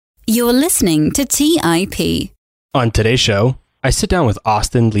You're listening to TIP. On today's show, I sit down with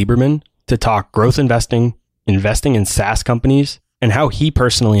Austin Lieberman to talk growth investing, investing in SaaS companies, and how he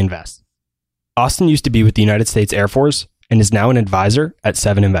personally invests. Austin used to be with the United States Air Force and is now an advisor at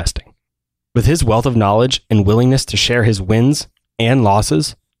 7 Investing. With his wealth of knowledge and willingness to share his wins and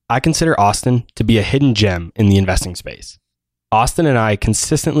losses, I consider Austin to be a hidden gem in the investing space. Austin and I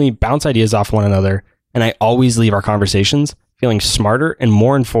consistently bounce ideas off one another, and I always leave our conversations feeling smarter and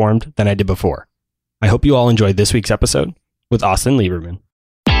more informed than I did before. I hope you all enjoyed this week's episode with Austin Lieberman.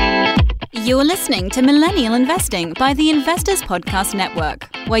 You're listening to Millennial Investing by the Investors Podcast Network,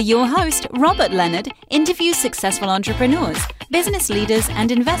 where your host, Robert Leonard, interviews successful entrepreneurs, business leaders,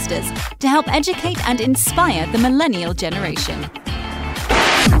 and investors to help educate and inspire the millennial generation.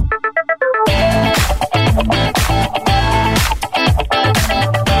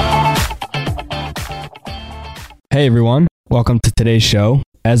 Hey everyone, welcome to today's show.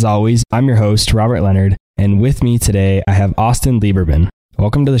 As always, I'm your host, Robert Leonard, and with me today, I have Austin Lieberman.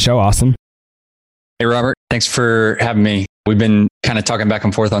 Welcome to the show, Austin. Hey, Robert. Thanks for having me. We've been kind of talking back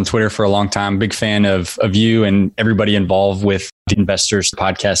and forth on Twitter for a long time. Big fan of you and everybody involved with the Investors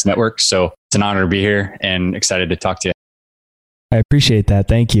Podcast Network. So it's an honor to be here and excited to talk to you. I appreciate that.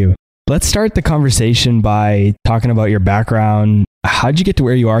 Thank you. Let's start the conversation by talking about your background. How'd you get to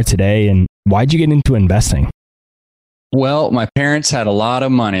where you are today and why'd you get into investing? Well, my parents had a lot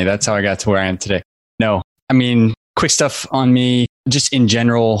of money. That's how I got to where I am today. No, quick stuff on me, just in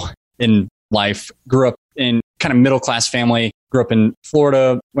general in life. Grew up in kind of middle-class family, grew up in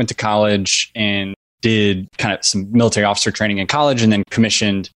Florida, went to college and did kind of some military officer training in college and then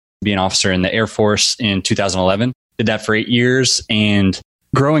commissioned to be an officer in the Air Force in 2011. Did that for 8 years. And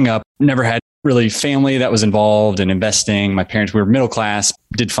growing up, never had really family that was involved in investing. My parents, we were middle class,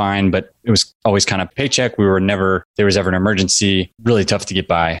 did fine, but it was always kind of paycheck. There was ever an emergency, really tough to get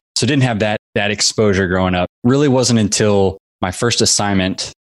by. So didn't have that exposure growing up. Really wasn't until my first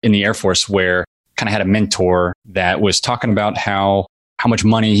assignment in the Air Force where kind of had a mentor that was talking about how much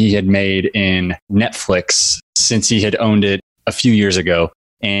money he had made in Netflix since he had owned it a few years ago.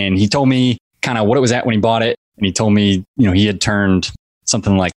 And he told me kind of what it was at when he bought it. And he told me, he had turned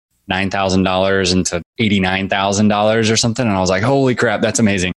something like $9,000 into $89,000 or something. And I was like, holy crap, that's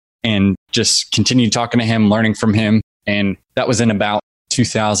amazing. And just continued talking to him, learning from him. And that was in about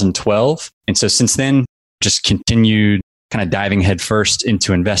 2012. And so since then, just continued kind of diving headfirst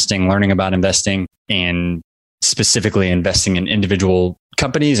into investing, learning about investing, and specifically investing in individual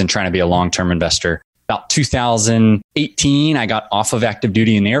companies and trying to be a long-term investor. About 2018, I got off of active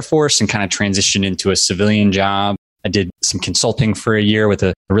duty in the Air Force and kind of transitioned into a civilian job. I did some consulting for a year with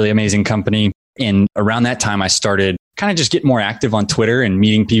a really amazing company. And around that time, I started kind of just getting more active on Twitter and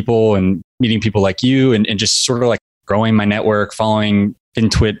meeting people like you and just sort of like growing my network, following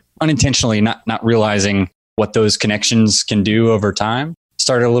FinTwit unintentionally, not realizing what those connections can do over time.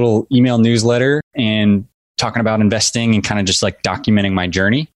 Started a little email newsletter and talking about investing and kind of just like documenting my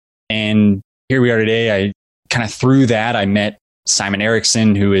journey. And here we are today. I kind of through that, I met Simon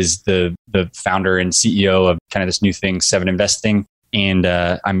Erickson, who is the founder and CEO of kind of this new thing, 7 Investing. And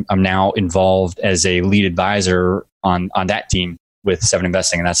I'm now involved as a lead advisor on that team with 7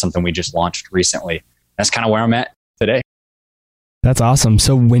 Investing. And that's something we just launched recently. That's kind of where I'm at today. That's awesome.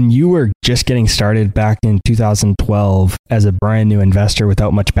 So when you were just getting started back in 2012 as a brand new investor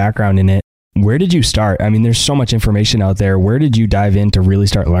without much background in it, where did you start? There's so much information out there. Where did you dive in to really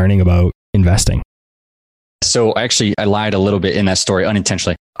start learning about investing? So actually, I lied a little bit in that story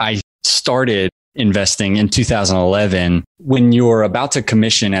unintentionally. I started investing in 2011. When you're about to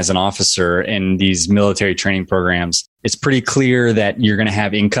commission as an officer in these military training programs, it's pretty clear that you're going to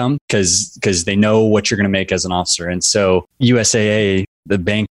have income because they know what you're going to make as an officer. And so USAA, the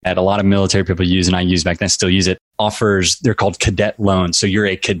bank that a lot of military people use and I used back then, still use it, offers, they're called cadet loans. So you're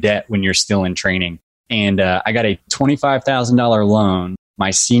a cadet when you're still in training. And I got a $25,000 loan my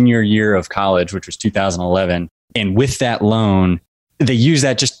senior year of college, which was 2011. And with that loan, they use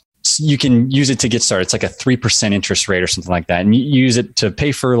that you can use it to get started. It's like a 3% interest rate or something like that. And you use it to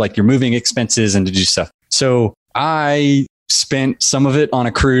pay for like your moving expenses and to do stuff. So I spent some of it on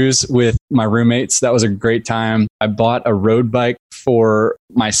a cruise with my roommates. That was a great time. I bought a road bike for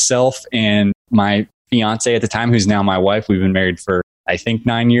myself and my fiance at the time, who's now my wife. We've been married for, I think,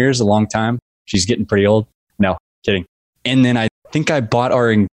 9 years, a long time. She's getting pretty old. No, kidding. And then I think I bought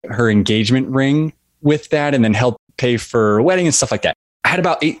her engagement ring with that and then helped pay for a wedding and stuff like that. I had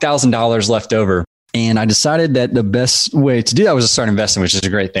about $8,000 left over. And I decided that the best way to do that was to start investing, which is a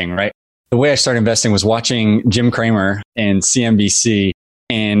great thing, right? The way I started investing was watching Jim Cramer and CNBC.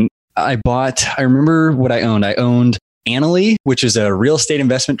 And I remember what I owned. I owned Annaly, which is a real estate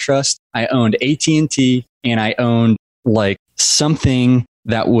investment trust. I owned AT&T, and I owned like something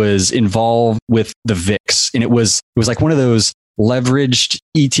that was involved with the VIX. And it was like one of those leveraged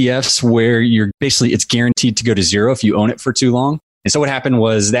ETFs where it's guaranteed to go to zero if you own it for too long. And so what happened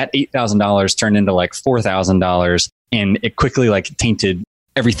was that $8,000 turned into like $4,000, and it quickly like tainted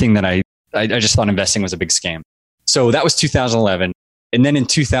everything that I just thought investing was a big scam. So that was 2011. And then in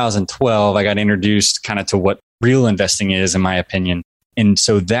 2012, I got introduced kind of to what real investing is, in my opinion. And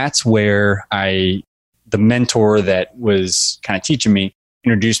so that's where the mentor that was kind of teaching me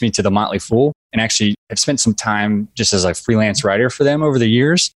introduced me to the Motley Fool, and actually I've spent some time just as a freelance writer for them over the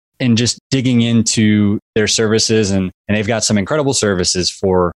years and just digging into their services. And they've got some incredible services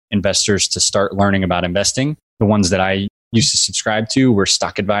for investors to start learning about investing. The ones that I used to subscribe to were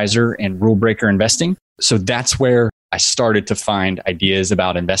Stock Advisor and Rule Breaker Investing. So that's where I started to find ideas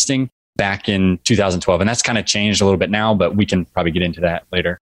about investing back in 2012. And that's kind of changed a little bit now, but we can probably get into that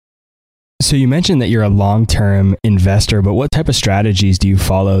later. So you mentioned that you're a long-term investor, but what type of strategies do you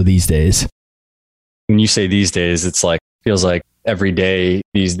follow these days? When you say these days, it's like, feels like every day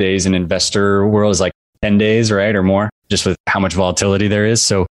these days in investor world is like 10 days, right? Or more, just with how much volatility there is.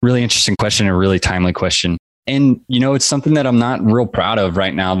 So really interesting question, a really timely question. And, it's something that I'm not real proud of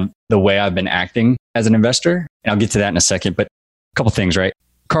right now, the way I've been acting as an investor. And I'll get to that in a second, but a couple things, right?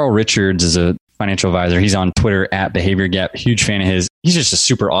 Carl Richards is a financial advisor. He's on Twitter at Behavior Gap. Huge fan of his. He's just a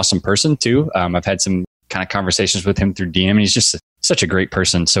super awesome person too. I've had some kind of conversations with him through DM, and he's just such a great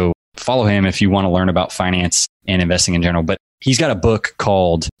person. So follow him if you want to learn about finance and investing in general. But he's got a book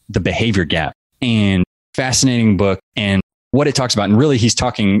called The Behavior Gap, and fascinating book. And what it talks about, and really he's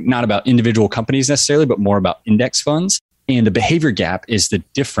talking not about individual companies necessarily, but more about index funds. And the behavior gap is the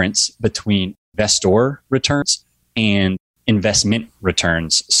difference between investor returns and investment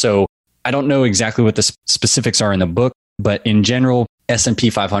returns. So I don't know exactly what the specifics are in the book, but in general, S&P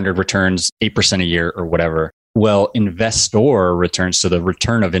 500 returns 8% a year or whatever. Well, investor returns, so the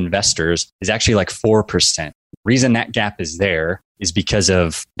return of investors, is actually like 4%. The reason that gap is there is because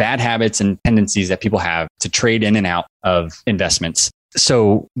of bad habits and tendencies that people have to trade in and out of investments.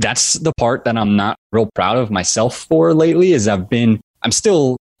 So that's the part that I'm not real proud of myself for lately, is I'm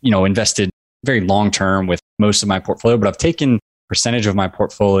still, invested very long term with most of my portfolio, but I've taken percentage of my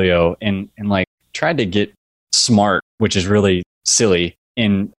portfolio and like tried to get smart, which is really silly,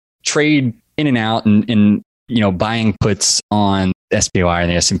 and trade in and out and buying puts on SPY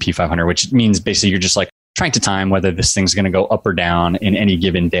and the S&P 500, which means basically you're just like trying to time whether this thing's going to go up or down in any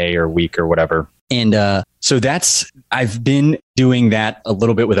given day or week or whatever. And so I've been doing that a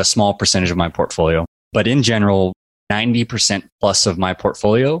little bit with a small percentage of my portfolio, but in general, 90% plus of my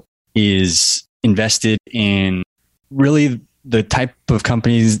portfolio is invested in really the type of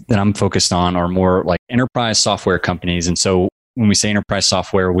companies that I'm focused on are more like enterprise software companies. And so when we say enterprise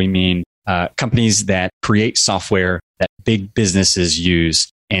software, we mean companies that create software that big businesses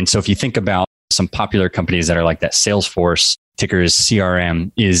use. And so if you think about some popular companies that are like that, Salesforce, ticker is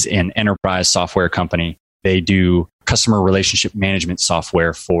CRM, is an enterprise software company. They do customer relationship management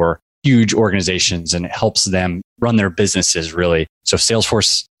software for huge organizations, and it helps them run their businesses really. So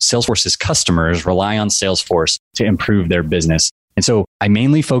Salesforce's customers rely on Salesforce to improve their business. And so I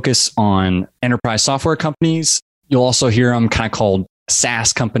mainly focus on enterprise software companies. You'll also hear them kind of called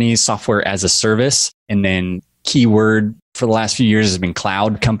SaaS companies, software as a service. And then keyword for the last few years has been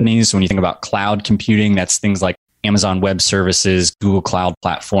cloud companies. So when you think about cloud computing, that's things like Amazon Web Services, Google Cloud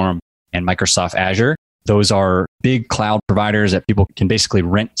Platform, and Microsoft Azure. Those are big cloud providers that people can basically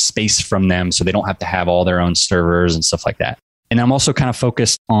rent space from them, so they don't have to have all their own servers and stuff like that. And I'm also kind of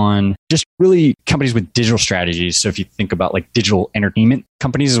focused on just really companies with digital strategies. So if you think about like digital entertainment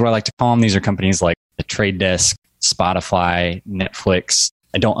companies is what I like to call them. These are companies like The Trade Desk, Spotify, Netflix.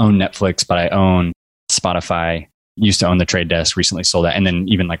 I don't own Netflix, but I own Spotify. Used to own The Trade Desk, recently sold that. And then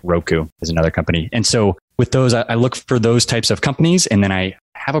even like Roku is another company. And so with those, I look for those types of companies, and then I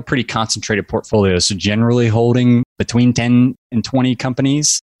have a pretty concentrated portfolio. So generally holding between 10 and 20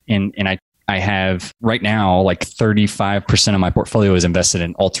 companies. And I have right now like 35% of my portfolio is invested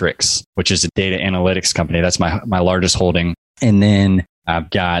in Alteryx, which is a data analytics company. That's my largest holding. And then I've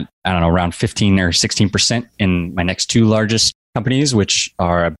got, around 15 or 16% in my next two largest companies, which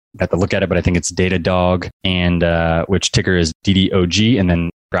are, I've got to look at it, but I think it's Datadog, and which ticker is DDOG, and then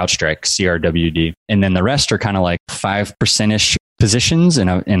CrowdStrike, CRWD. And then the rest are kind of like 5%-ish positions.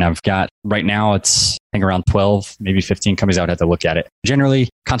 And I've got right now, it's I think around 12, maybe 15 companies. I would have to look at it. Generally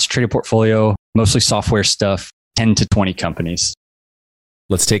concentrated portfolio, mostly software stuff, 10 to 20 companies.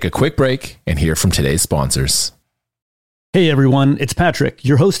 Let's take a quick break and hear from today's sponsors. Hey everyone, it's Patrick,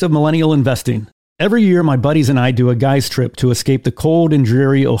 your host of Millennial Investing. Every year, my buddies and I do a guy's trip to escape the cold and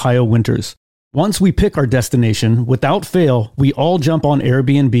dreary Ohio winters. Once we pick our destination, without fail, we all jump on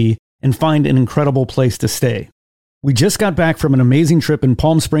Airbnb and find an incredible place to stay. We just got back from an amazing trip in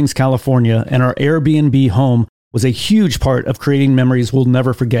Palm Springs, California, and our Airbnb home was a huge part of creating memories we'll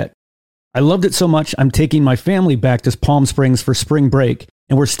never forget. I loved it so much, I'm taking my family back to Palm Springs for spring break,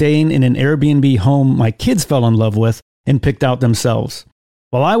 and we're staying in an Airbnb home my kids fell in love with and picked out themselves.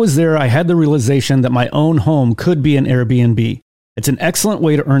 While I was there, I had the realization that my own home could be an Airbnb. It's an excellent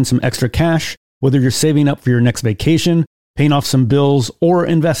way to earn some extra cash, whether you're saving up for your next vacation, paying off some bills, or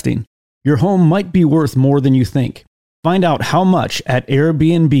investing. Your home might be worth more than you think. Find out how much at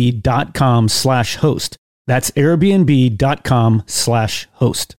airbnb.com/host. That's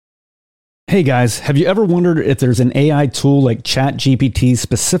airbnb.com/host. Hey guys, have you ever wondered if there's an AI tool like ChatGPT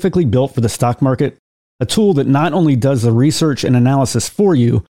specifically built for the stock market? A tool that not only does the research and analysis for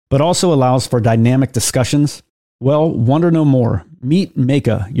you, but also allows for dynamic discussions? Well, wonder no more. Meet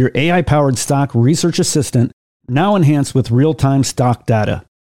Meka, your AI-powered stock research assistant, now enhanced with real-time stock data.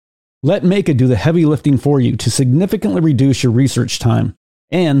 Let Meka do the heavy lifting for you to significantly reduce your research time.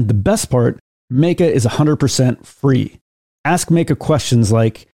 And the best part, Meka is 100% free. Ask Meka questions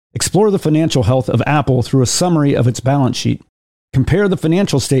like, explore the financial health of Apple through a summary of its balance sheet. Compare the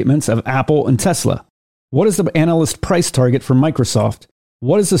financial statements of Apple and Tesla. What is the analyst price target for Microsoft?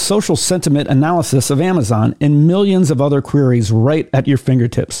 What is the social sentiment analysis of Amazon? And millions of other queries right at your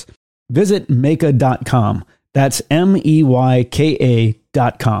fingertips. Visit Meka.com. That's MEYKA.com.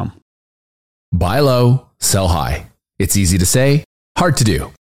 Buy low, sell high. It's easy to say, hard to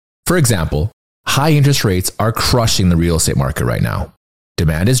do. For example, high interest rates are crushing the real estate market right now.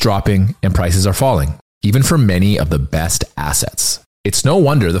 Demand is dropping and prices are falling, even for many of the best assets. It's no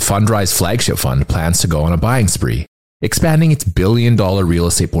wonder the Fundrise flagship fund plans to go on a buying spree, expanding its billion-dollar real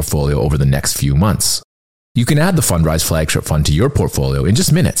estate portfolio over the next few months. You can add the Fundrise flagship fund to your portfolio in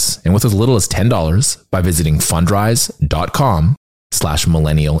just minutes and with as little as $10 by visiting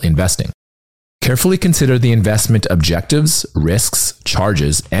fundrise.com/millennial investing. Carefully consider the investment objectives, risks,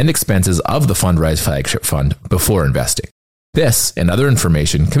 charges, and expenses of the Fundrise flagship fund before investing. This and other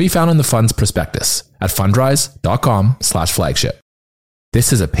information can be found in the fund's prospectus at fundrise.com/flagship.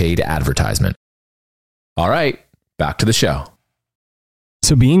 This is a paid advertisement. All right, back to the show.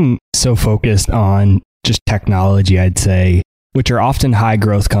 So being so focused on just technology, I'd say, which are often high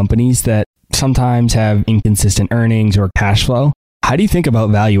growth companies that sometimes have inconsistent earnings or cash flow, how do you think about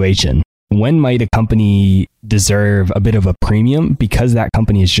valuation? When might a company deserve a bit of a premium because that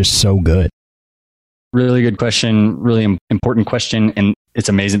company is just so good? Really good question. Really important question. And it's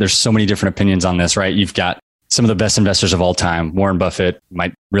amazing. There's so many different opinions on this, right? You've got some of the best investors of all time. Warren Buffett,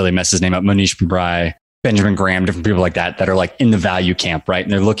 might really mess his name up. Manish Bhai, Benjamin Graham, different people like that are like in the value camp, right?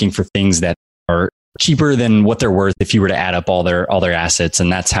 And they're looking for things that are cheaper than what they're worth if you were to add up all their assets.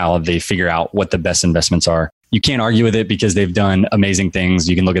 And that's how they figure out what the best investments are. You can't argue with it because they've done amazing things.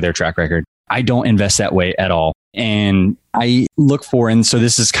 You can look at their track record. I don't invest that way at all. And I look for, and so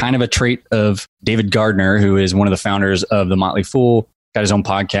this is kind of a trait of David Gardner, who is one of the founders of the Motley Fool, got his own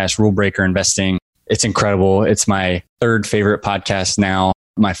podcast, Rule Breaker Investing. It's incredible. It's my third favorite podcast now.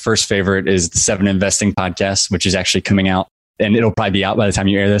 My first favorite is the 7 Investing podcast, which is actually coming out, and it'll probably be out by the time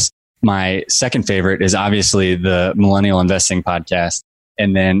you air this. My second favorite is obviously the Millennial Investing podcast.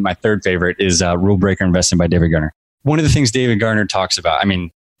 And then my third favorite is Rule Breaker Investing by David Gardner. One of the things David Gardner talks about, I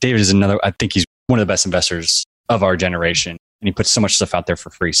mean, David is I think he's one of the best investors of our generation, and he puts so much stuff out there for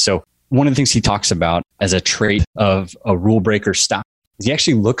free. So one of the things he talks about as a trait of a rule breaker stock is he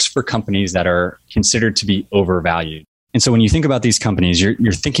actually looks for companies that are considered to be overvalued. And so when you think about these companies,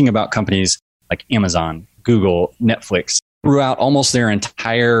 you're thinking about companies like Amazon, Google, Netflix, throughout almost their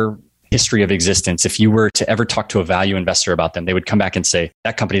entire history of existence. If you were to ever talk to a value investor about them, they would come back and say,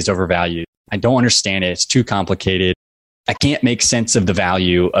 that company is overvalued. I don't understand it. It's too complicated. I can't make sense of the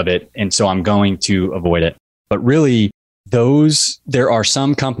value of it. And so I'm going to avoid it. But really, there are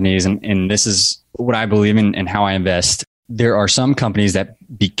some companies, and this is what I believe in and how I invest. There are some companies that,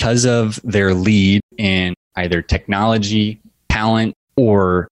 because of their lead in either technology, talent,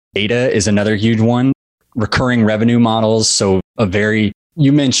 or data is another huge one, recurring revenue models. So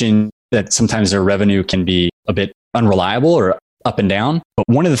you mentioned that sometimes their revenue can be a bit unreliable or up and down. But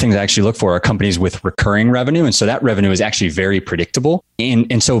one of the things I actually look for are companies with recurring revenue. And so that revenue is actually very predictable.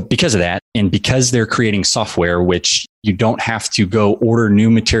 And so because of that, and because they're creating software, which you don't have to go order new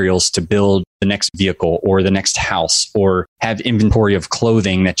materials to build the next vehicle or the next house, or have inventory of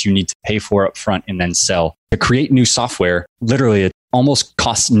clothing that you need to pay for up front and then sell. To create new software, literally it almost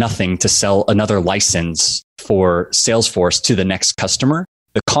costs nothing to sell another license for Salesforce to the next customer.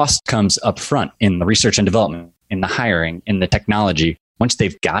 the cost comes up front in the research and development, in the hiring, in the technology. Once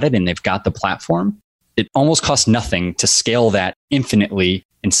they've got it and they've got the platform, it almost costs nothing to scale that infinitely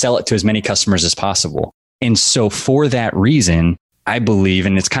and sell it to as many customers as possible. And so for that reason, I believe,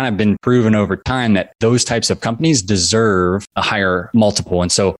 and it's kind of been proven over time, that those types of companies deserve a higher multiple.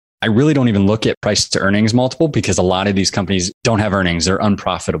 And so I really don't even look at price to earnings multiple, because a lot of these companies don't have earnings. They're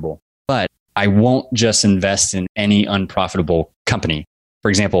unprofitable. But I won't just invest in any unprofitable company. For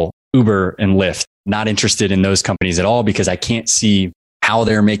example, Uber and Lyft, not interested in those companies at all, because I can't see how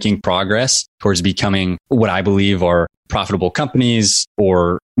they're making progress towards becoming what I believe are profitable companies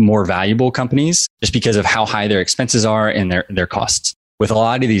or more valuable companies, just because of how high their expenses are and their costs. With a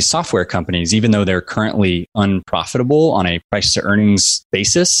lot of these software companies, even though they're currently unprofitable on a price to earnings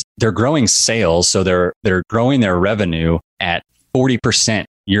basis, they're growing sales. So they're growing their revenue at 40%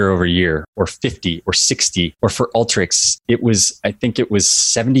 year over year, or 50 or 60, or for Alteryx, I think it was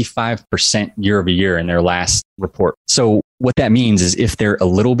 75% year over year in their last report. So what that means is if they're a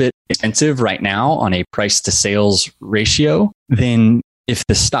little bit expensive right now on a price to sales ratio, then if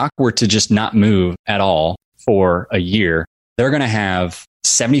the stock were to just not move at all for a year, they're going to have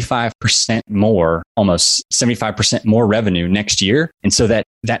 75% more, almost 75% more revenue next year. And so that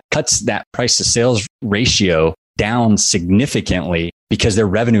cuts that price to sales ratio down significantly, because their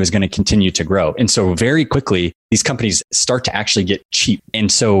revenue is going to continue to grow. And so very quickly, these companies start to actually get cheap.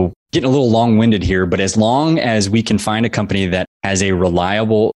 And so getting a little long-winded here, but as long as we can find a company that has a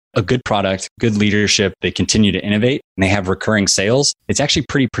reliable, a good product, good leadership, they continue to innovate, and they have recurring sales, it's actually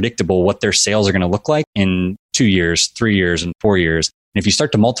pretty predictable what their sales are going to look like in 2 years, 3 years, and 4 years. And if you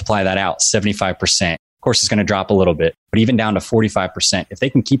start to multiply that out, 75%, of course, it's going to drop a little bit, but even down to 45%, if they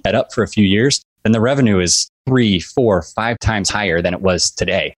can keep that up for a few years, then the revenue is 3, 4, 5 times higher than it was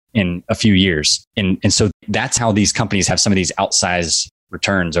today in a few years. And so that's how these companies have some of these outsized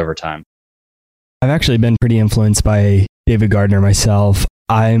returns over time. I've actually been pretty influenced by David Gardner myself.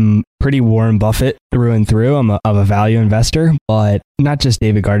 I'm pretty Warren Buffett through and through. I'm a value investor, but not just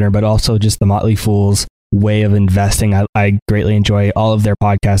David Gardner, but also just the Motley Fool's way of investing. I greatly enjoy all of their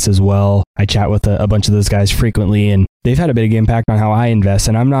podcasts as well. I chat with a bunch of those guys frequently, and they've had a big impact on how I invest.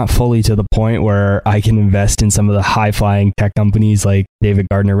 And I'm not fully to the point where I can invest in some of the high-flying tech companies like David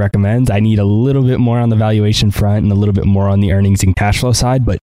Gardner recommends. I need a little bit more on the valuation front and a little bit more on the earnings and cash flow side,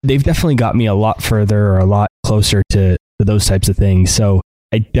 but they've definitely got me a lot further or a lot closer to those types of things. So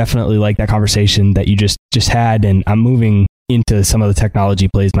I definitely like that conversation that you just had, and I'm moving into some of the technology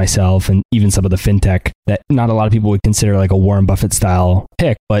plays myself, and even some of the fintech that not a lot of people would consider like a Warren Buffett style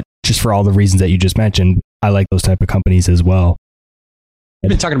pick, but just for all the reasons that you just mentioned, I like those type of companies as well. You've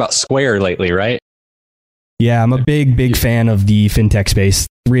been talking about Square lately, right? Yeah, I'm a big fan of the fintech space.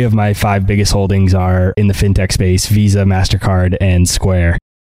 3 of my 5 biggest holdings are in the fintech space: Visa, MasterCard, and Square.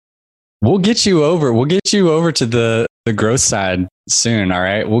 We'll get you over to the growth side soon. All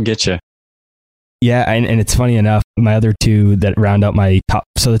right. We'll get you. Yeah. And it's funny enough, my other 2 that round out my top.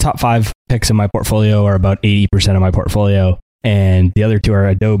 So the top 5 picks in my portfolio are about 80% of my portfolio. And the other 2 are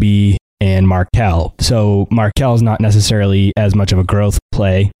Adobe and Markel. So Markel is not necessarily as much of a growth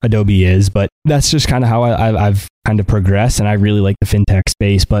play. Adobe is, but that's just kind of how I've kind of progressed. And I really like the fintech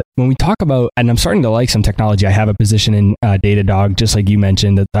space. But when we talk about, and I'm starting to like some technology, I have a position in Datadog, just like you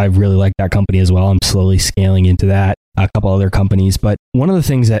mentioned, that I really like that company as well. I'm slowly scaling into that, a couple other companies. But one of the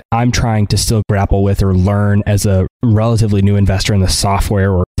things that I'm trying to still grapple with or learn as a relatively new investor in the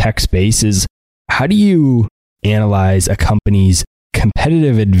software or tech space is, how do you analyze a company's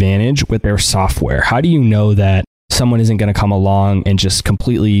competitive advantage with their software? How do you know that someone isn't going to come along and just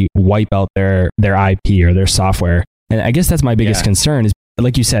completely wipe out their IP or their software? And I guess that's my biggest concern is,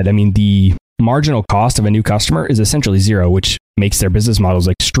 like you said, I mean, the marginal cost of a new customer is essentially zero, which makes their business models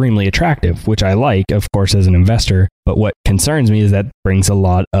extremely attractive, which I like, of course, as an investor. But what concerns me is that brings a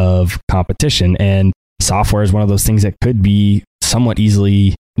lot of competition, and software is one of those things that could be somewhat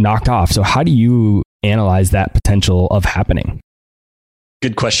easily knocked off. So how do you analyze that potential of happening?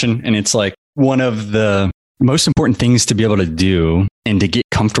 Good question. And it's like one of the most important things to be able to do and to get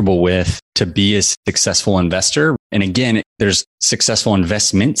comfortable with to be a successful investor. And again, there's successful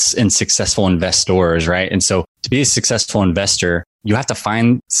investments and successful investors, right? And so to be a successful investor, you have to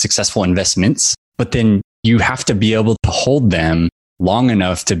find successful investments, but then you have to be able to hold them long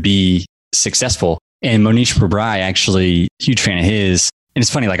enough to be successful. And Monish Pabrai, actually, huge fan of his. And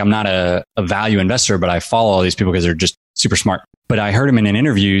it's funny, like I'm not a value investor, but I follow all these people because they're just super smart. But I heard him in an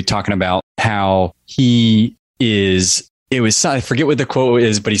interview talking about how I forget what the quote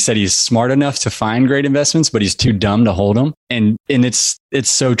is, but he said he's smart enough to find great investments, but he's too dumb to hold them. And it's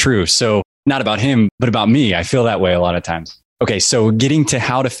so true. So not about him, but about me. I feel that way a lot of times. Okay, so getting to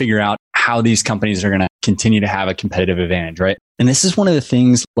how to figure out how these companies are going to continue to have a competitive advantage, right? And this is one of the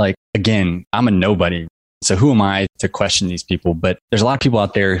things, like, again, I'm a nobody. So who am I to question these people? But there's a lot of people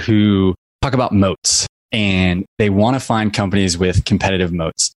out there who talk about moats and they want to find companies with competitive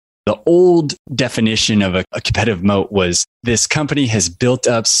moats. The old definition of a competitive moat was this company has built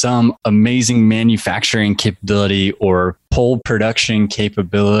up some amazing manufacturing capability or pole production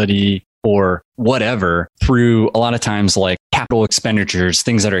capability or whatever through a lot of times like capital expenditures,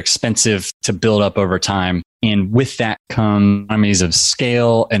 things that are expensive to build up over time. And with that come economies of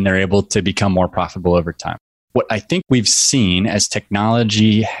scale, and they're able to become more profitable over time. What I think we've seen as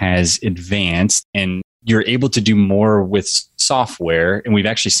technology has advanced and you're able to do more with software, and we've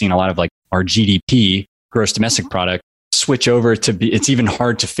actually seen a lot of like our GDP, gross domestic product, switch over to be, it's even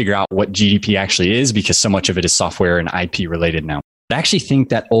hard to figure out what GDP actually is because so much of it is software and IP related now. I actually think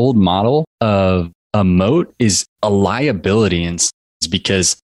that old model of a moat is a liability, and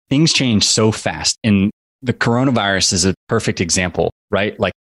because things change so fast. And the coronavirus is a perfect example, right?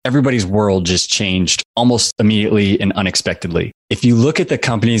 Like everybody's world just changed almost immediately and unexpectedly. If you look at the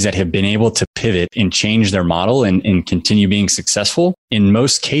companies that have been able to pivot and change their model and continue being successful, in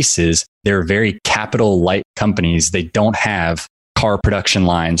most cases, they're very capital light companies. They don't have car production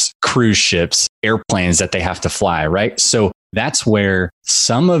lines, cruise ships, airplanes that they have to fly, right? So that's where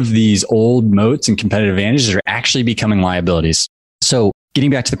some of these old moats and competitive advantages are actually becoming liabilities. So getting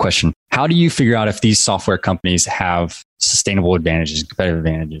back to the question, how do you figure out if these software companies have sustainable advantages, competitive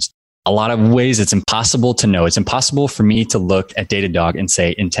advantages? A lot of ways it's impossible to know. It's impossible for me to look at Datadog and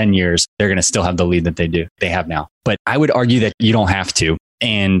say in 10 years, they're going to still have the lead that they have now. But I would argue that you don't have to.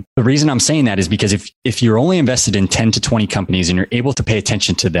 And the reason I'm saying that is because if you're only invested in 10 to 20 companies and you're able to pay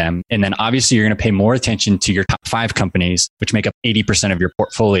attention to them, and then obviously you're going to pay more attention to your top 5 companies, which make up 80% of your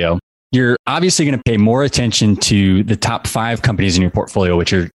portfolio, you're obviously going to pay more attention to the top 5 companies in your portfolio,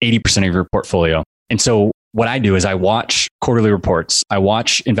 which are 80% of your portfolio. And so what I do is I watch quarterly reports, I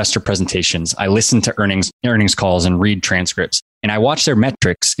watch investor presentations, I listen to earnings calls and read transcripts, and I watch their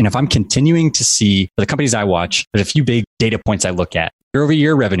metrics. And if I'm continuing to see, for the companies I watch, there's a few big data points I look at.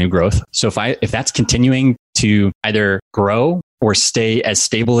 Year-over-year revenue growth. So if that's continuing to either grow or stay as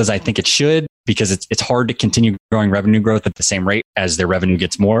stable as I think it should, because it's hard to continue growing revenue growth at the same rate as their revenue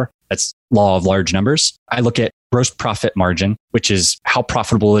gets more. That's law of large numbers. I look at gross profit margin, which is how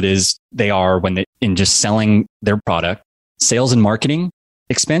profitable they are in just selling their product. Sales and marketing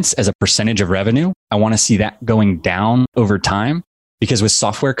expense as a percentage of revenue. I want to see that going down over time. Because with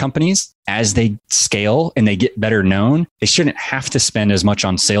software companies, as they scale and they get better known, they shouldn't have to spend as much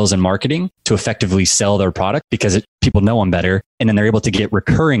on sales and marketing to effectively sell their product because people know them better. And then they're able to get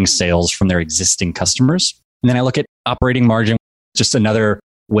recurring sales from their existing customers. And then I look at operating margin, just another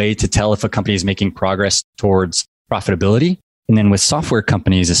way to tell if a company is making progress towards profitability. And then with software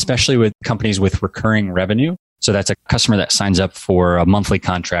companies, especially with companies with recurring revenue, so that's a customer that signs up for a monthly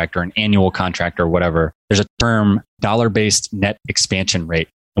contract or an annual contract or whatever. There's a term, dollar-based net expansion rate.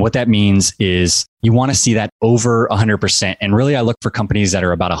 And what that means is you want to see that over 100%. And really, I look for companies that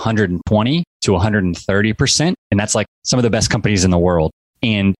are about 120 to 130%. And that's like some of the best companies in the world.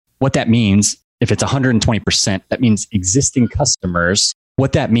 And what that means, if it's 120%, that means existing customers.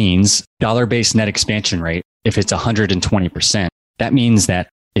 What that means, dollar-based net expansion rate, if it's 120%, that means that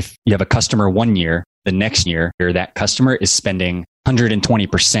if you have a customer 1 year, the next year, that customer is spending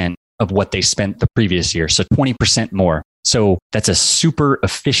 120% of what they spent the previous year. So 20% more. So that's a super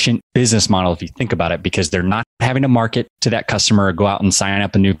efficient business model if you think about it, because they're not having to market to that customer or go out and sign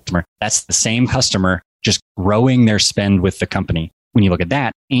up a new customer. That's the same customer just growing their spend with the company. When you look at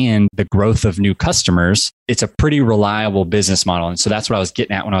that and the growth of new customers, it's a pretty reliable business model. And so that's what I was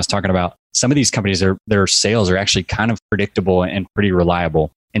getting at when I was talking about some of these companies, their sales are actually kind of predictable and pretty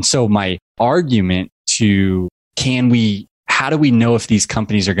reliable. And so my argument to how do we know if these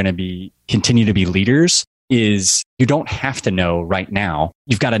companies are going to continue to be leaders is you don't have to know right now.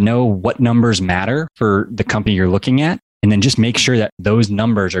 You've got to know what numbers matter for the company you're looking at, and then just make sure that those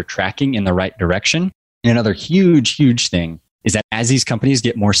numbers are tracking in the right direction. And another huge, huge thing is that as these companies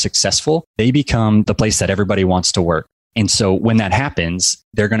get more successful, they become the place that everybody wants to work. And so when that happens,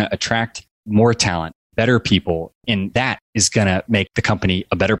 they're going to attract more talent, better people, and that is going to make the company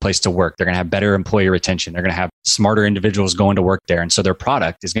a better place to work. They're going to have better employee retention. They're going to have smarter individuals going to work there. And so their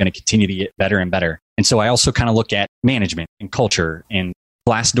product is going to continue to get better and better. And so I also kind of look at management and culture and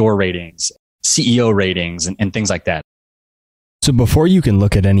Glassdoor ratings, CEO ratings, and things like that. So before you can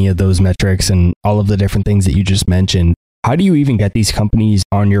look at any of those metrics and all of the different things that you just mentioned, how do you even get these companies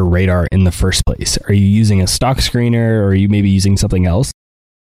on your radar in the first place? Are you using a stock screener, or are you maybe using something else?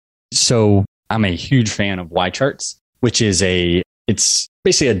 So I'm a huge fan of Y charts. which is it's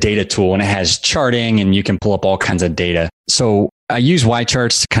basically a data tool, and it has charting and you can pull up all kinds of data. So I use Y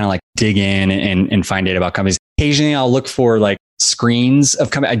charts to kind of like dig in and find data about companies. Occasionally I'll look for like screens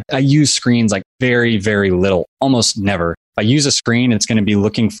of companies. I use screens like very, very little, almost never. If I use a screen, it's going to be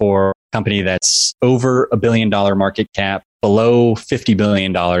looking for a company that's over $1 billion market cap, below $50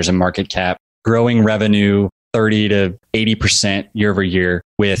 billion in market cap, growing revenue 30 to 80% year over year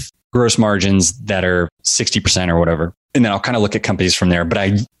with gross margins that are 60% or whatever. And then I'll kind of look at companies from there. But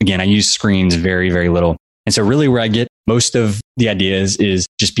I use screens very, very little. And so really where I get most of the ideas is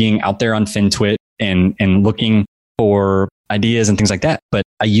just being out there on FinTwit and looking for ideas and things like that. But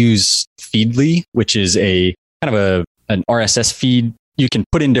I use Feedly, which is a kind of an RSS feed. You can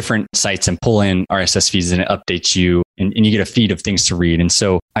put in different sites and pull in RSS feeds and it updates you and you get a feed of things to read. And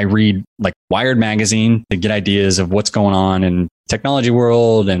so I read like Wired magazine to get ideas of what's going on in technology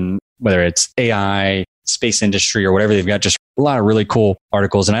world, and whether it's AI, space industry or whatever. They've got just a lot of really cool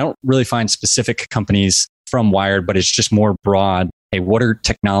articles. And I don't really find specific companies from Wired, but it's just more broad. Hey, what are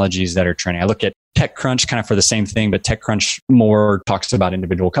technologies that are trending? I look at TechCrunch kind of for the same thing, but TechCrunch more talks about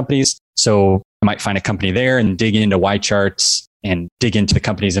individual companies. So I might find a company there and dig into Y charts and dig into the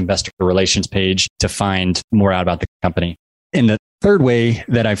company's investor relations page to find more out about the company. And the third way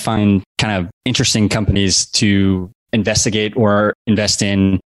that I find kind of interesting companies to investigate or invest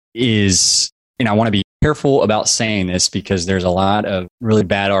in is, and I want to be careful about saying this because there's a lot of really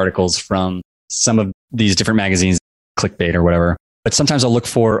bad articles from some of these different magazines, clickbait or whatever. But sometimes I'll look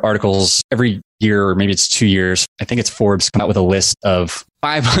for articles every year, or maybe it's 2 years. I think it's Forbes come out with a list of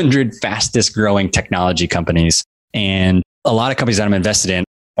 500 fastest growing technology companies. And a lot of companies that I'm invested in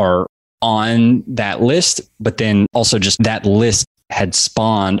are on that list, but then also just that list had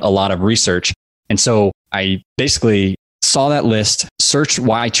spawned a lot of research. And so I basically saw that list, searched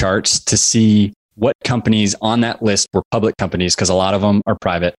Y charts to see what companies on that list were public companies, because a lot of them are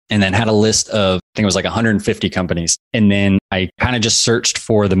private, and then had a list of, I think it was like 150 companies. And then I kind of just searched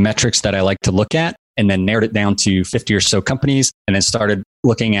for the metrics that I like to look at, and then narrowed it down to 50 or so companies, and then started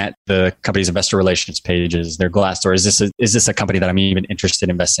looking at the company's investor relations pages, their Glassdoor. Is this a company that I'm even interested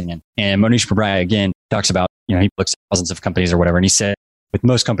in investing in? And Monish Pabrai, again, talks about, he looks at thousands of companies or whatever. And he said, with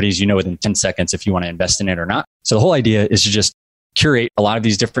most companies, within 10 seconds if you want to invest in it or not. So the whole idea is to just curate a lot of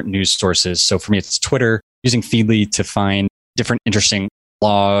these different news sources. So for me, it's Twitter, using Feedly to find different interesting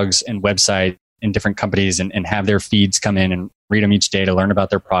blogs and websites in different companies and have their feeds come in and read them each day to learn about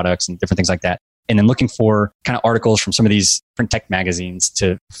their products and different things like that. And then looking for kind of articles from some of these different tech magazines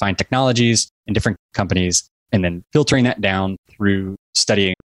to find technologies in different companies, and then filtering that down through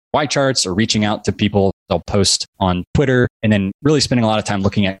studying Y charts or reaching out to people they'll post on Twitter, and then really spending a lot of time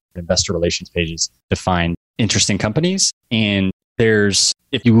looking at investor relations pages to find interesting companies. And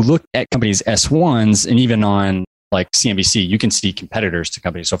if you look at companies S1s, and even on like CNBC, you can see competitors to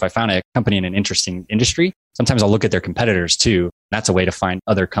companies. So if I found a company in an interesting industry, sometimes I'll look at their competitors too. That's a way to find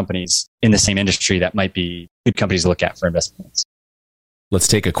other companies in the same industry that might be good companies to look at for investments. Let's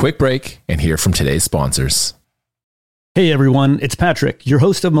take a quick break and hear from today's sponsors. Hey everyone, it's Patrick, your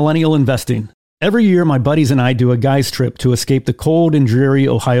host of Millennial Investing. Every year, my buddies and I do a guy's trip to escape the cold and dreary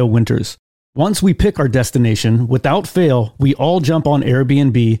Ohio winters. Once we pick our destination, without fail, we all jump on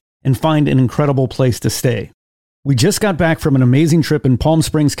Airbnb and find an incredible place to stay. We just got back from an amazing trip in Palm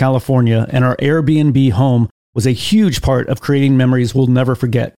Springs, California, and our Airbnb home was a huge part of creating memories we'll never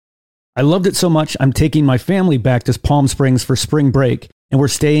forget. I loved it so much, I'm taking my family back to Palm Springs for spring break, and we're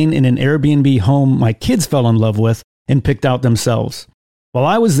staying in an Airbnb home my kids fell in love with and picked out themselves. While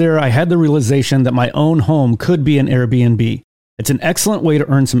I was there, I had the realization that my own home could be an Airbnb. It's an excellent way to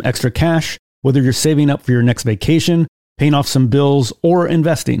earn some extra cash, whether you're saving up for your next vacation, paying off some bills, or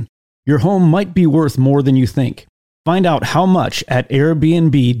investing. Your home might be worth more than you think. Find out how much at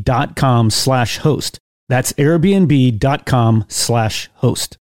airbnb.com/host. That's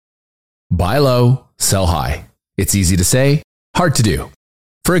airbnb.com/host. Buy low, sell high. It's easy to say, hard to do.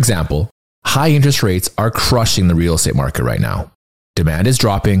 For example, high interest rates are crushing the real estate market right now. Demand is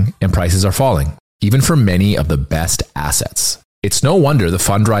dropping and prices are falling, even for many of the best assets. It's no wonder the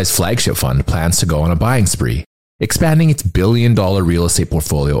Fundrise flagship fund plans to go on a buying spree, expanding its billion-dollar real estate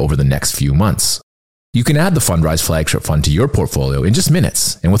portfolio over the next few months. You can add the Fundrise flagship fund to your portfolio in just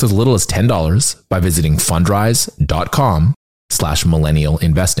minutes and with as little as $10 by visiting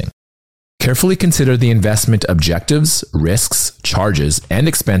fundrise.com/millennialinvesting. Carefully consider the investment objectives, risks, charges, and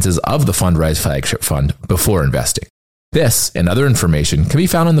expenses of the Fundrise flagship fund before investing. This and other information can be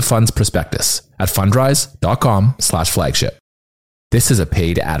found in the fund's prospectus at fundrise.com/flagship. This is a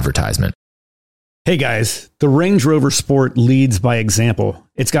paid advertisement. Hey guys, the Range Rover Sport leads by example.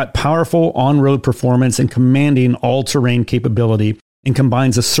 It's got powerful on-road performance and commanding all-terrain capability, and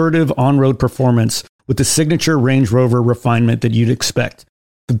combines assertive on-road performance with the signature Range Rover refinement that you'd expect.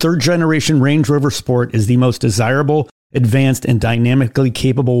 The third-generation Range Rover Sport is the most desirable, advanced, and dynamically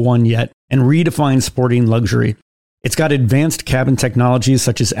capable one yet, and redefines sporting luxury. It's got advanced cabin technologies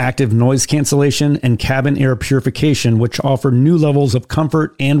such as active noise cancellation and cabin air purification, which offer new levels of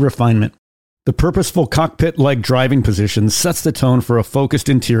comfort and refinement. The purposeful cockpit-like driving position sets the tone for a focused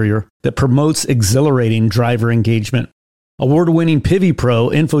interior that promotes exhilarating driver engagement. Award-winning Pivi Pro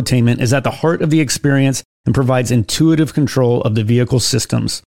infotainment is at the heart of the experience and provides intuitive control of the vehicle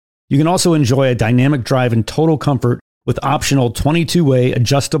systems. You can also enjoy a dynamic drive in total comfort with optional 22-way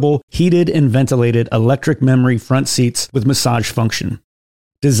adjustable, heated and ventilated electric memory front seats with massage function.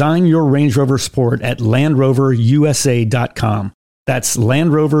 Design your Range Rover Sport at LandRoverUSA.com. That's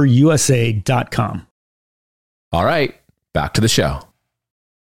LandRoverUSA.com. All right, back to the show.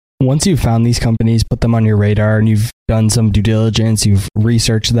 Once you've found these companies, put them on your radar, and you've done some due diligence, you've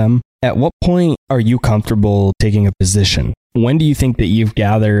researched them, at what point are you comfortable taking a position? When do you think that you've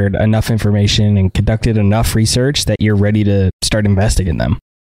gathered enough information and conducted enough research that you're ready to start investing in them?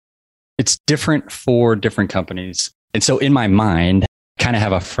 It's different for different companies. And so in my mind, I kind of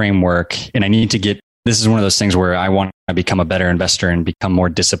have a framework, and I need to this is one of those things where I want to become a better investor and become more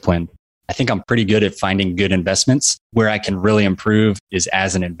disciplined. I think I'm pretty good at finding good investments. Where I can really improve is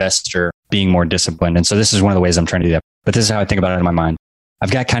as an investor being more disciplined. And so this is one of the ways I'm trying to do that. But this is how I think about it in my mind.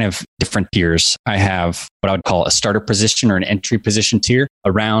 I've got kind of different tiers. I have what I would call a starter position or an entry position tier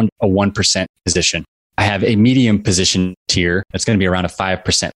around a 1% position. I have a medium position tier that's going to be around a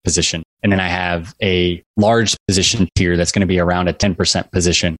 5% position. And then I have a large position tier that's going to be around a 10%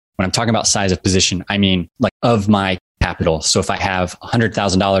 position. When I'm talking about size of position, I mean like of my capital. So if I have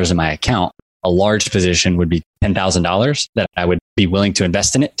 $100,000 in my account, a large position would be $10,000 that I would be willing to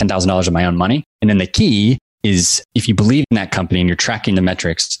invest in it, $10,000 of my own money. And then the key is if you believe in that company and you're tracking the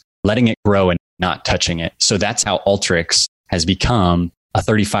metrics, letting it grow and not touching it. So that's how Alteryx has become a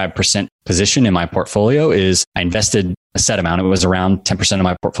 35% position in my portfolio. Is I invested a set amount. It was around 10% of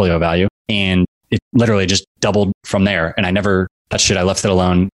my portfolio value, and it literally just doubled from there. And I never touched it. I left it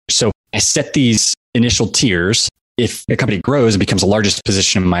alone. So I set these initial tiers. If a company grows, it becomes the largest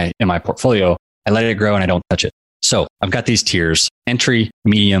position in my portfolio. I let it grow and I don't touch it. So I've got these tiers: entry,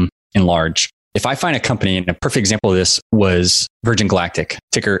 medium, and large. If I find a company, and a perfect example of this was Virgin Galactic,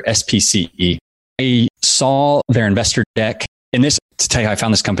 ticker SPCE. I saw their investor deck. And this, to tell you how I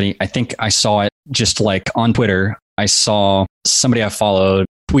found this company, I think I saw it just like on Twitter. I saw somebody I followed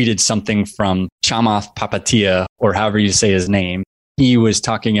tweeted something from Chamath Palihapitiya, or however you say his name. He was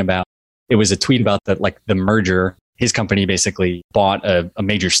talking about, it was a tweet about the merger. His company basically bought a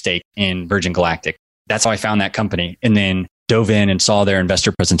major stake in Virgin Galactic. That's how I found that company. And then dove in and saw their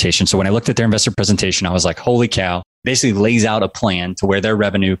investor presentation. So when I looked at their investor presentation, I was like, holy cow. Basically lays out a plan to where their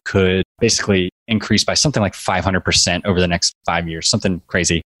revenue could basically increase by something like 500% over the next 5 years, something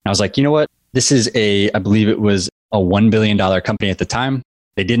crazy. And I was like, you know what? This is I believe it was a $1 billion company at the time.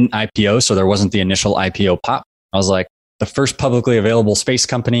 They didn't IPO, so there wasn't the initial IPO pop. I was like, the first publicly available space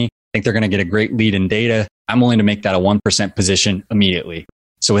company. I think they're going to get a great lead in data. I'm willing to make that a 1% position immediately.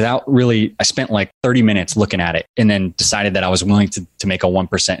 So I spent like 30 minutes looking at it and then decided that I was willing to make a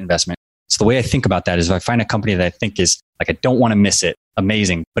 1% investment. So the way I think about that is if I find a company that I think is like, I don't want to miss it,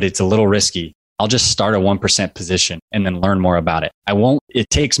 amazing, but it's a little risky, I'll just start a 1% position and then learn more about it. It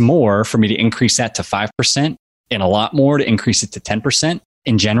takes more for me to increase that to 5% and a lot more to increase it to 10%.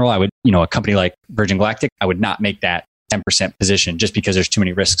 In general, I would, a company like Virgin Galactic, I would not make that 10% position just because there's too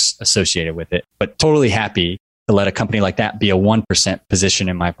many risks associated with it. But totally happy to let a company like that be a 1% position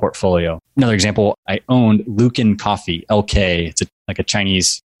in my portfolio. Another example, I owned Luckin Coffee, LK. It's like a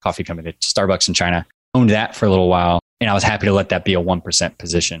Chinese coffee company, Starbucks in China. Owned that for a little while, and I was happy to let that be a 1%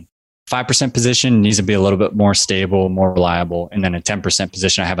 position. 5% position needs to be a little bit more stable, more reliable. And then a 10%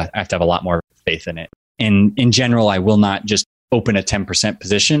 position, I have to have a lot more faith in it. And in general, I will not just open a 10%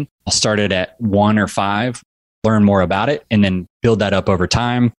 position. I'll start it at 1 or 5, learn more about it, and then build that up over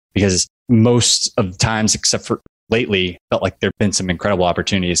time. Because most of the times, except for lately, felt like there've been some incredible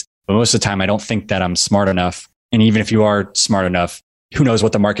opportunities. But most of the time, I don't think that I'm smart enough. And even if you are smart enough, who knows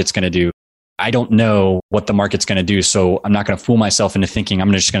what the market's going to do? I don't know what the market's going to do. So I'm not going to fool myself into thinking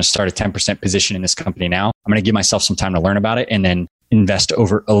I'm just going to start a 10% position in this company now. I'm going to give myself some time to learn about it and then invest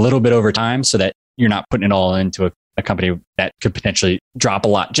over a little bit over time so that you're not putting it all into a company that could potentially drop a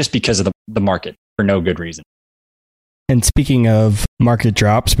lot just because of the market for no good reason. And speaking of market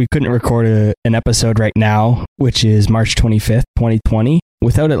drops, we couldn't record an episode right now, which is March 25th, 2020.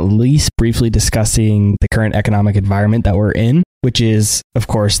 without at least briefly discussing the current economic environment that we're in, which is, of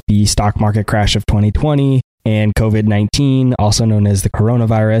course, the stock market crash of 2020 and COVID-19, also known as the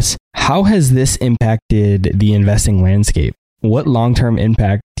coronavirus. How has this impacted the investing landscape? What long-term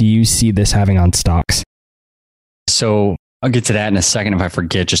impact do you see this having on stocks? So I'll get to that in a second. If I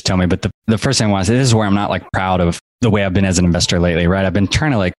forget, just tell me. But the first thing I want to say, this is where I'm not like proud of the way I've been as an investor lately, right? I've been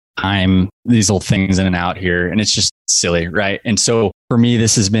trying to like time these little things in and out here, and it's just silly, right? And so for me,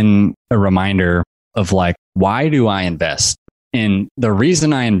 this has been a reminder of like, why do I invest? And the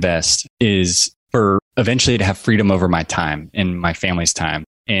reason I invest is for eventually to have freedom over my time and my family's time,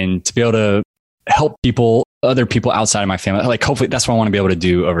 and to be able to help people, other people outside of my family. Like, hopefully that's what I want to be able to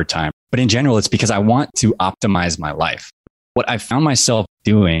do over time. But in general, it's because I want to optimize my life. What I found myself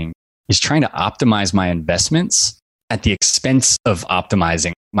doing is trying to optimize my investments at the expense of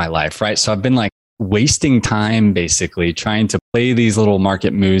optimizing my life, right? So I've been like wasting time basically trying to play these little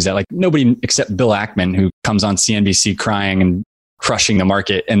market moves that like nobody except Bill Ackman, who comes on CNBC crying and crushing the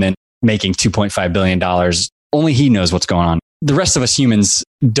market and then making $2.5 billion. Only he knows what's going on. The rest of us humans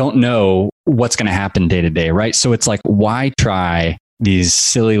don't know what's going to happen day to day, right? So it's like, why try these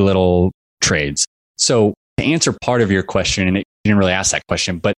silly little trades? So to answer part of your question, and you didn't really ask that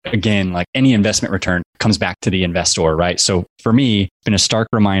question, but again, like any investment return comes back to the investor, right? So for me, it's been a stark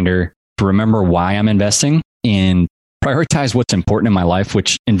reminder to remember why I'm investing and prioritize what's important in my life,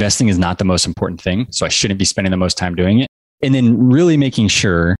 which investing is not the most important thing. So I shouldn't be spending the most time doing it. And then really making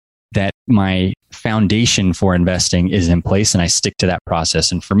sure that my foundation for investing is in place and I stick to that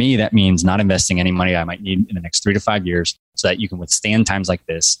process. And for me, that means not investing any money I might need in the next 3 to 5 years so that you can withstand times like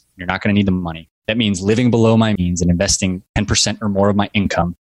this. You're not going to need the money. That means living below my means and investing 10% or more of my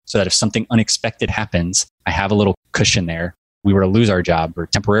income so that if something unexpected happens, I have a little cushion there. We were to lose our job or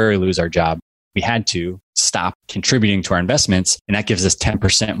temporarily lose our job. We had to stop contributing to our investments, and that gives us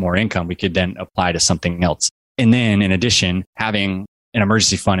 10% more income we could then apply to something else. And then in addition, having an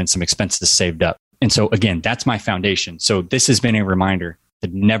emergency fund and some expenses saved up. And so again, that's my foundation. So this has been a reminder to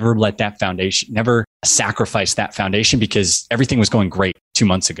never let that foundation, never sacrifice that foundation, because everything was going great 2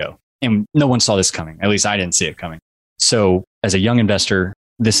 months ago. And no one saw this coming. At least I didn't see it coming. So as a young investor,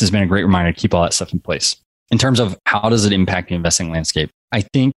 this has been a great reminder to keep all that stuff in place. In terms of how does it impact the investing landscape? I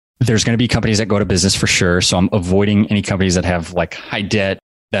think there's going to be companies that go to business for sure. So I'm avoiding any companies that have like high debt,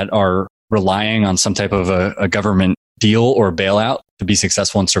 that are relying on some type of a government deal or bailout to be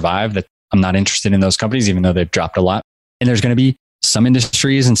successful and survive. That I'm not interested in those companies, even though they've dropped a lot. And there's going to be some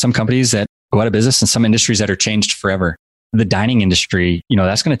industries and some companies that go out of business and some industries that are changed forever. The dining industry,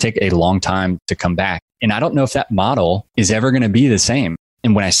 that's going to take a long time to come back. And I don't know if that model is ever going to be the same.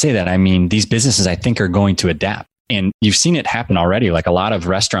 And when I say that, I mean, these businesses, I think, are going to adapt. And you've seen it happen already. Like a lot of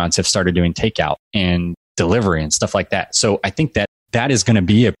restaurants have started doing takeout and delivery and stuff like that. So I think that is going to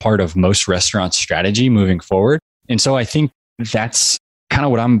be a part of most restaurants' strategy moving forward. And so I think that's kind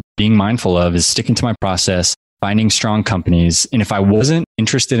of what I'm being mindful of, is sticking to my process, finding strong companies. And if I wasn't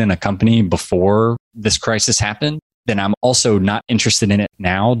interested in a company before this crisis happened, then I'm also not interested in it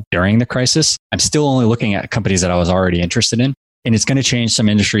now during the crisis. I'm still only looking at companies that I was already interested in. And it's going to change some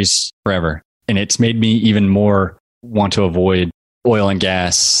industries forever. And it's made me even more want to avoid oil and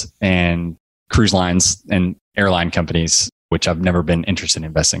gas and cruise lines and airline companies, which I've never been interested in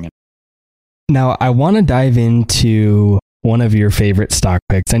investing in. Now, I want to dive into one of your favorite stock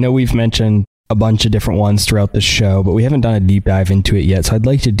picks. I know we've mentioned a bunch of different ones throughout the show, but we haven't done a deep dive into it yet. So I'd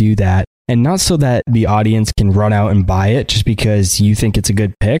like to do that. And not so that the audience can run out and buy it just because you think it's a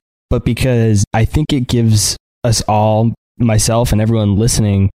good pick, but because I think it gives us all, myself and everyone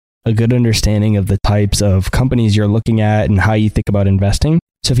listening, a good understanding of the types of companies you're looking at and how you think about investing.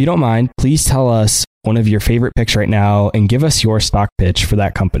 So if you don't mind, please tell us one of your favorite picks right now and give us your stock pitch for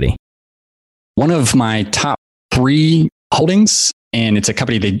that company. One of my top 3 holdings, and it's a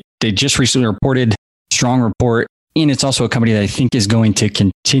company they just recently reported, strong report. And it's also a company that I think is going to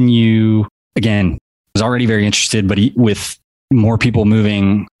continue. Again, I was already very interested, but with more people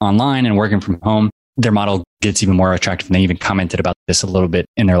moving online and working from home, their model gets even more attractive. And they even commented about this a little bit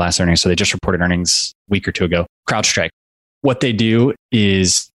in their last earnings. So they just reported earnings a week or 2 ago. CrowdStrike. What they do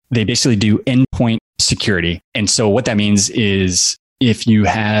is they basically do endpoint security. And so what that means is if you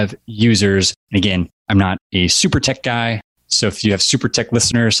have users, and again, I'm not a super tech guy. So if you have super tech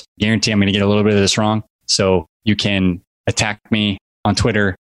listeners, I guarantee I'm going to get a little bit of this wrong. So you can attack me on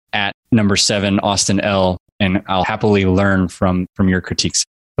Twitter at #7 Austin L, and I'll happily learn from your critiques.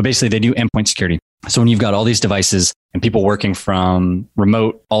 But basically, they do endpoint security. So when you've got all these devices and people working from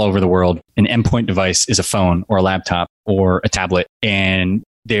remote all over the world, an endpoint device is a phone or a laptop or a tablet, and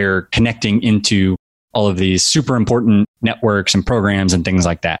they're connecting into all of these super important networks and programs and things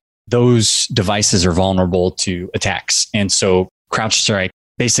like that. Those devices are vulnerable to attacks. And so CrowdStrike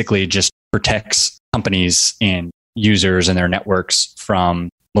basically just protects companies and users and their networks from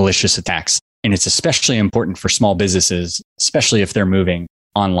malicious attacks. And it's especially important for small businesses, especially if they're moving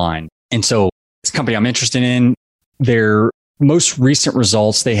online. And so this company I'm interested in, their most recent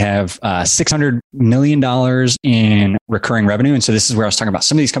results, they have $600 million in recurring revenue. And so this is where I was talking about.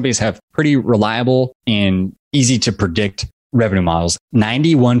 Some of these companies have pretty reliable and easy to predict revenue models.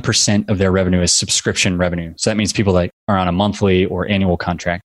 91% of their revenue is subscription revenue. So that means people that are on a monthly or annual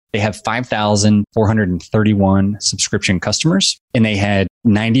contract. They have 5,431 subscription customers, and they had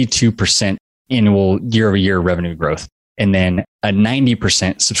 92% annual year-over-year revenue growth, and then a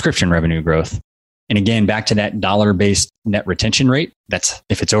 90% subscription revenue growth. And again, back to that dollar-based net retention rate. That's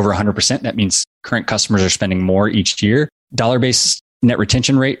if it's over 100%, that means current customers are spending more each year. Dollar-based net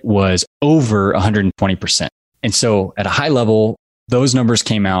retention rate was over 120%. And so at a high level, those numbers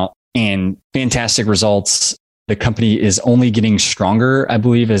came out and fantastic results. The company is only getting stronger, I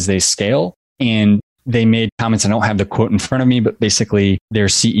believe, as they scale. And they made comments. I don't have the quote in front of me, but basically their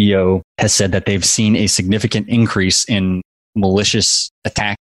CEO has said that they've seen a significant increase in malicious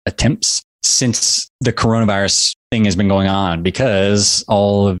attack attempts since the coronavirus thing has been going on, because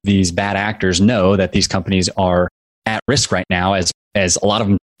all of these bad actors know that these companies are at risk right now, as a lot of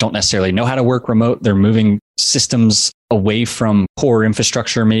them don't necessarily know how to work remote. They're moving systems away from core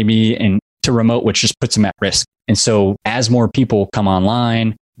infrastructure maybe and to remote, which just puts them at risk. And so as more people come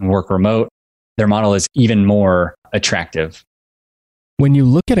online and work remote, their model is even more attractive. When you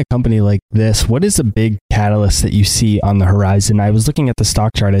look at a company like this, what is a big catalyst that you see on the horizon? I was looking at the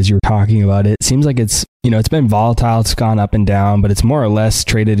stock chart as you were talking about it. It seems like it's been volatile. It's gone up and down, but it's more or less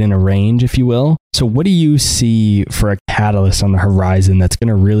traded in a range, if you will. So what do you see for a catalyst on the horizon that's going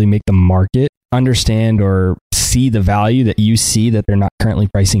to really make the market understand or see the value that you see that they're not currently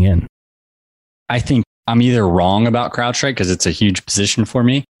pricing in? I think I'm either wrong about CrowdStrike because it's a huge position for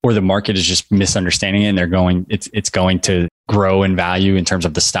me, or the market is just misunderstanding it and it's going to grow in value in terms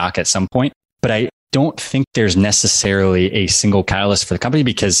of the stock at some point. But I don't think there's necessarily a single catalyst for the company,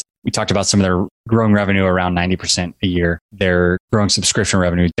 because we talked about some of their growing revenue around 90% a year. Their growing subscription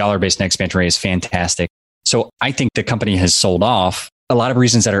revenue, dollar-based net expansion rate is fantastic. So I think the company has sold off a lot of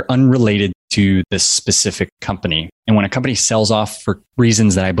reasons that are unrelated to the specific company. And when a company sells off for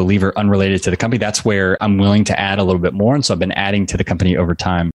reasons that I believe are unrelated to the company, that's where I'm willing to add a little bit more. And so I've been adding to the company over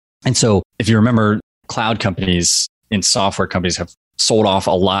time. And so if you remember, cloud companies and software companies have sold off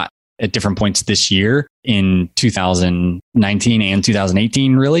a lot at different points this year in 2019 and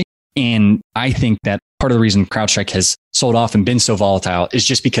 2018, really. And I think that part of the reason CrowdStrike has sold off and been so volatile is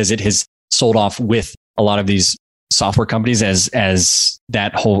just because it has sold off with a lot of these software companies as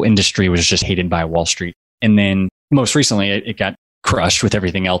that whole industry was just hated by Wall Street. And then most recently, it got crushed with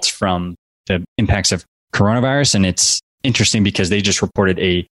everything else from the impacts of coronavirus. And it's interesting because they just reported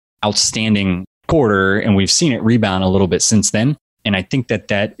a outstanding quarter, and we've seen it rebound a little bit since then. And I think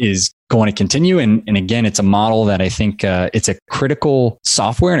that is going to continue. And again, it's a model that I think it's a critical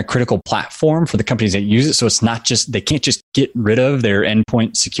software and a critical platform for the companies that use it. So it's not just, they can't just get rid of their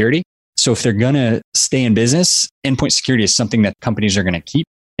endpoint security. So if they're going to stay in business, endpoint security is something that companies are going to keep.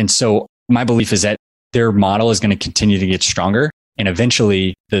 And so my belief is that their model is going to continue to get stronger. And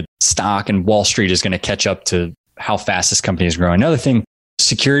eventually the stock and Wall Street is going to catch up to how fast this company is growing. Another thing,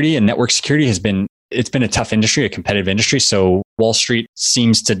 security and network security it's been a tough industry, a competitive industry. So Wall Street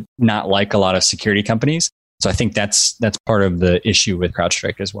seems to not like a lot of security companies. So I think that's part of the issue with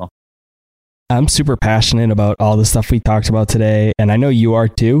CrowdStrike as well. I'm super passionate about all the stuff we talked about today, and I know you are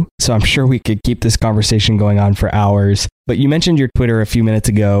too. So I'm sure we could keep this conversation going on for hours. But you mentioned your Twitter a few minutes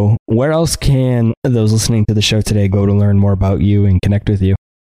ago. Where else can those listening to the show today go to learn more about you and connect with you?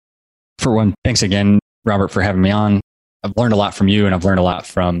 For one, thanks again, Robert, for having me on. I've learned a lot from you, and I've learned a lot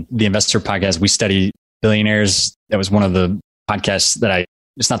from the Investor Podcast. We study billionaires. That was one of the podcasts that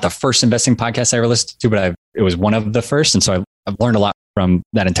it's not the first investing podcast I ever listened to, but it was one of the first. And so I've learned a lot from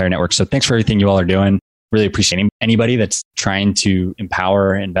that entire network. So thanks for everything you all are doing. Really appreciate anybody that's trying to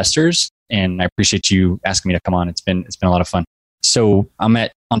empower investors. And I appreciate you asking me to come on. It's been a lot of fun. So I'm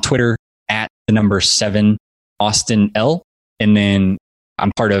on Twitter at the number 7 Austin L. And then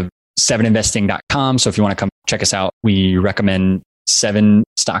I'm part of 7investing.com. So if you want to come check us out, we recommend 7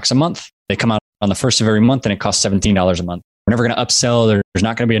 stocks a month. They come out on the first of every month, and it costs $17 a month. We're never going to upsell. There's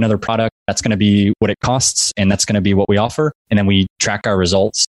not going to be another product. That's going to be what it costs, and that's going to be what we offer. And then we track our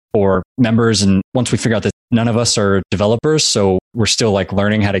results for members. And once we figure out that none of us are developers, so we're still like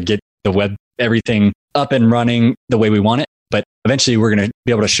learning how to get the web, everything up and running the way we want it. But eventually we're going to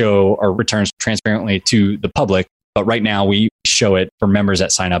be able to show our returns transparently to the public. But right now we show it for members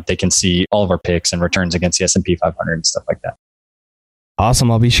that sign up. They can see all of our picks and returns against the S&P 500 and stuff like that.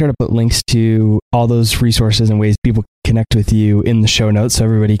 Awesome. I'll be sure to put links to all those resources and ways people can connect with you in the show notes so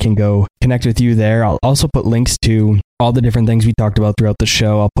everybody can go connect with you there. I'll also put links to all the different things we talked about throughout the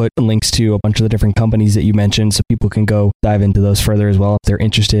show. I'll put links to a bunch of the different companies that you mentioned so people can go dive into those further as well if they're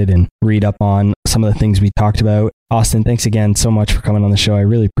interested and read up on some of the things we talked about. Austin, thanks again so much for coming on the show. I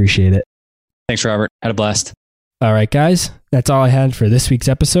really appreciate it. Thanks, Robert. Had a blast. All right, guys, that's all I had for this week's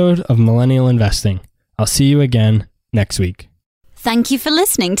episode of Millennial Investing. I'll see you again next week. Thank you for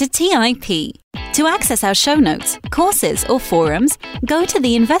listening to TIP. To access our show notes, courses, or forums, go to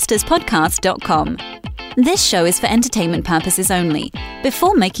theinvestorspodcast.com. This show is for entertainment purposes only.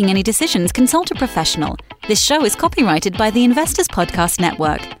 Before making any decisions, consult a professional. This show is copyrighted by the Investors Podcast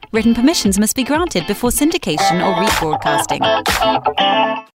Network. Written permissions must be granted before syndication or rebroadcasting.